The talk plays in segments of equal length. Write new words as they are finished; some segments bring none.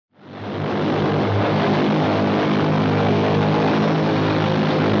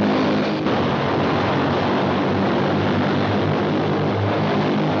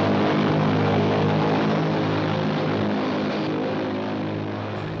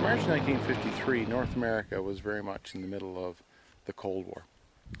March 1953, North America was very much in the middle of the Cold War.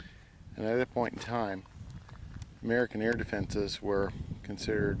 And at that point in time, American air defenses were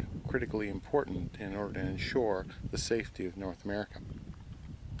considered critically important in order to ensure the safety of North America.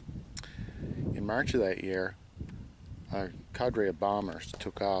 In March of that year, a cadre of bombers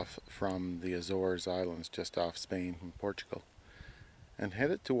took off from the Azores Islands just off Spain and Portugal and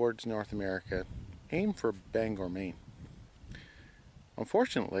headed towards North America, aimed for Bangor, Maine.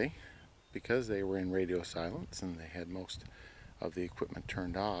 Unfortunately, because they were in radio silence and they had most of the equipment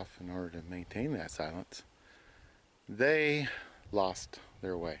turned off in order to maintain that silence, they lost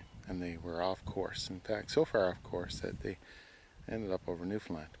their way and they were off course. In fact, so far off course that they ended up over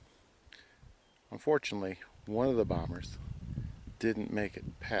Newfoundland. Unfortunately, one of the bombers didn't make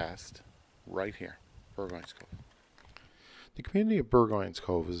it past right here, Burgoynes Cove. The community of Burgoynes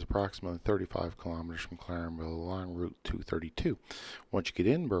Cove is approximately 35 kilometers from Clarenville along Route 232. Once you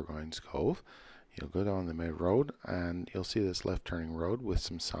get in Burgoynes Cove, you'll go down the main road and you'll see this left turning road with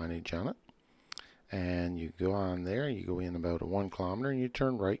some signage on it. And you go on there, you go in about 1 kilometer and you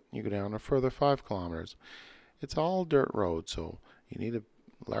turn right and you go down a further 5 kilometers. It's all dirt road, so you need a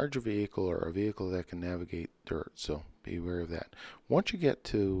larger vehicle or a vehicle that can navigate dirt, so be aware of that. Once you get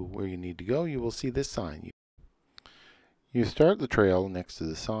to where you need to go, you will see this sign. You start the trail next to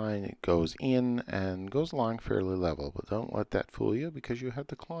the sign, it goes in and goes along fairly level, but don't let that fool you because you have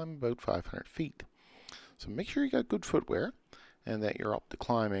to climb about 500 feet. So make sure you got good footwear and that you're up to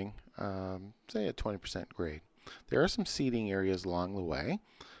climbing, say at 20% grade. There are some seating areas along the way,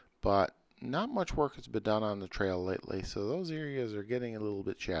 but not much work has been done on the trail lately, so those areas are getting a little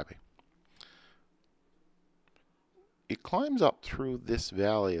bit shabby. It climbs up through this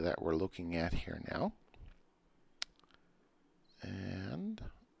valley that we're looking at here now. And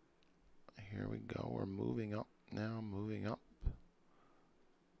here we go, we're moving up now, moving up.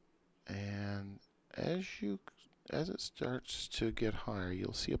 And as it starts to get higher,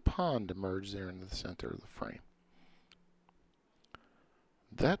 you'll see a pond emerge there in the center of the frame.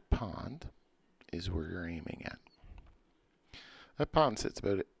 That pond is where you're aiming at. That pond sits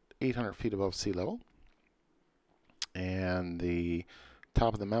about 800 feet above sea level, and the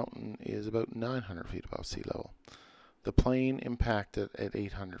top of the mountain is about 900 feet above sea level. The plane impacted at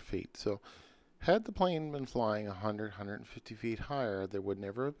 800 feet. So had the plane been flying 100, 150 feet higher, there would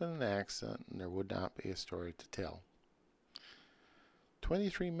never have been an accident and there would not be a story to tell.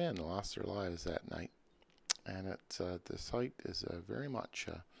 23 men lost their lives that night, and the site is very much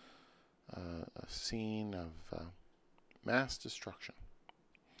a scene of mass destruction.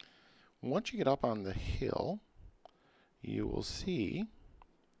 Once you get up on the hill, you will see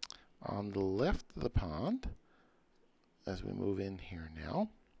on the left of the pond, as we move in here now,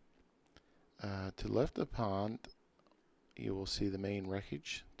 to the left of the pond, you will see the main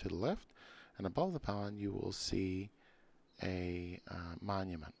wreckage to the left, and above the pond you will see a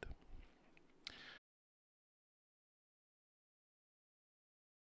monument.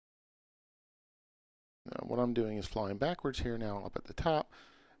 What I'm doing is flying backwards here now up at the top,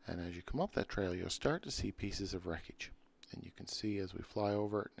 and as you come up that trail you'll start to see pieces of wreckage. And you can see as we fly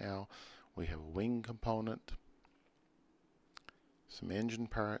over it now, we have a wing component, some engine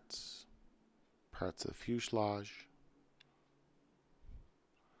parts, parts of the fuselage.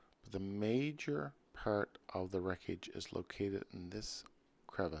 But the major part of the wreckage is located in this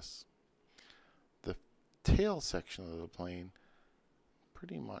crevice. The tail section of the plane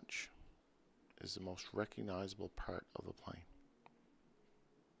pretty much is the most recognizable part of the plane.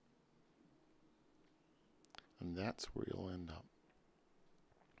 And that's where you'll end up.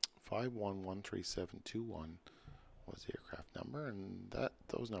 5113721 was the aircraft number, and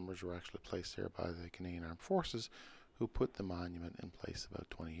those numbers were actually placed there by the Canadian Armed Forces, who put the monument in place about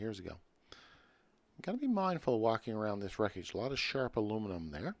 20 years ago. You've got to be mindful of walking around this wreckage. A lot of sharp aluminum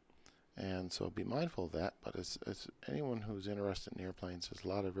there, and so be mindful of that. But as anyone who's interested in airplanes, there's a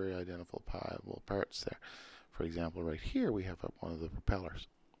lot of very identifiable parts there. For example, right here we have one of the propellers.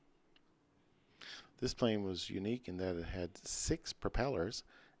 This plane was unique in that it had 6 propellers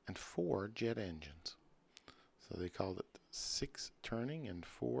and 4 jet engines. So they called it 6 turning and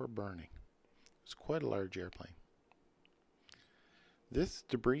 4 burning. It was quite a large airplane. This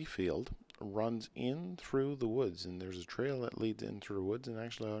debris field runs in through the woods, and there's a trail that leads in through the woods, and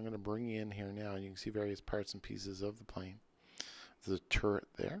actually I'm going to bring you in here now and you can see various parts and pieces of the plane. There's a turret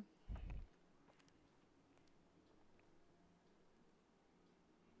there.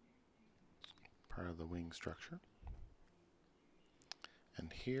 Part of the wing structure.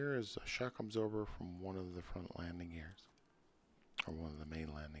 And here is a shock absorber from one of the front landing gears, or one of the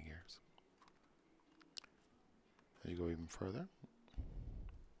main landing gears. As you go even further,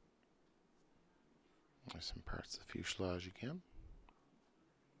 There's some parts of the fuselage again.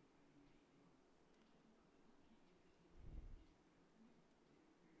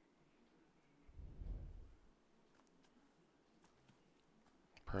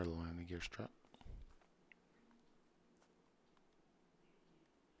 Part of the landing gear strut.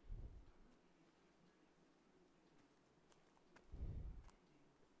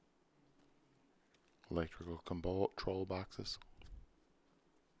 Electrical control boxes.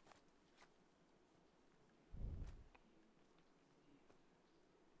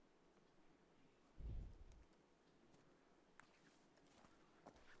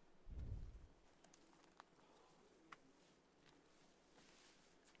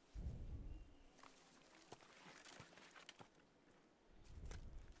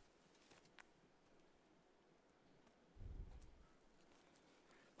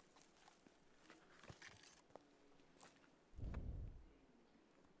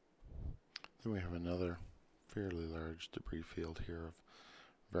 Then we have another fairly large debris field here of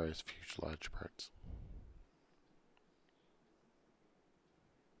various fuselage parts.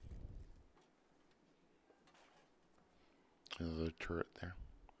 Another turret there.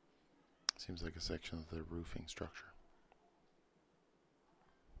 Seems like a section of the roofing structure.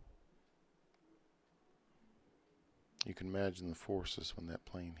 You can imagine the forces when that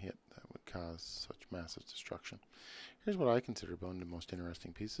plane hit that would cause such massive destruction. Here's what I consider one of the most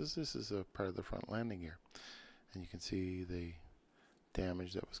interesting pieces. This is a part of the front landing gear. And you can see the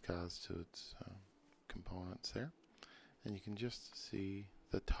damage that was caused to its components there. And you can just see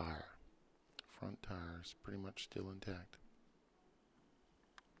the tire. Front tire is pretty much still intact.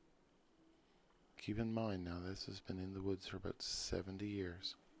 Keep in mind now, this has been in the woods for about 70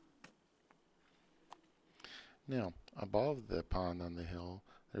 years. Now, above the pond on the hill,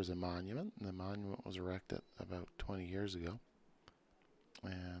 there's a monument, and the monument was erected about 20 years ago.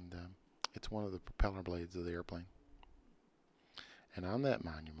 And it's one of the propeller blades of the airplane. And on that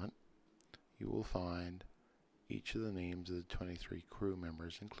monument, you will find each of the names of the 23 crew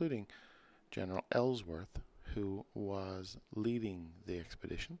members, including General Ellsworth, who was leading the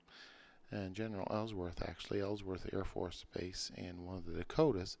expedition. And General Ellsworth, actually, Ellsworth Air Force Base in one of the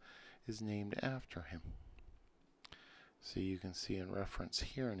Dakotas is named after him. So you can see in reference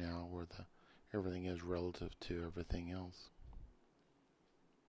here now where everything is relative to everything else.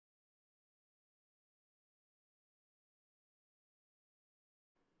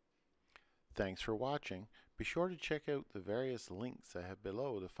 Thanks for watching. Be sure to check out the various links I have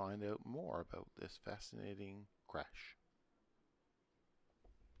below to find out more about this fascinating crash.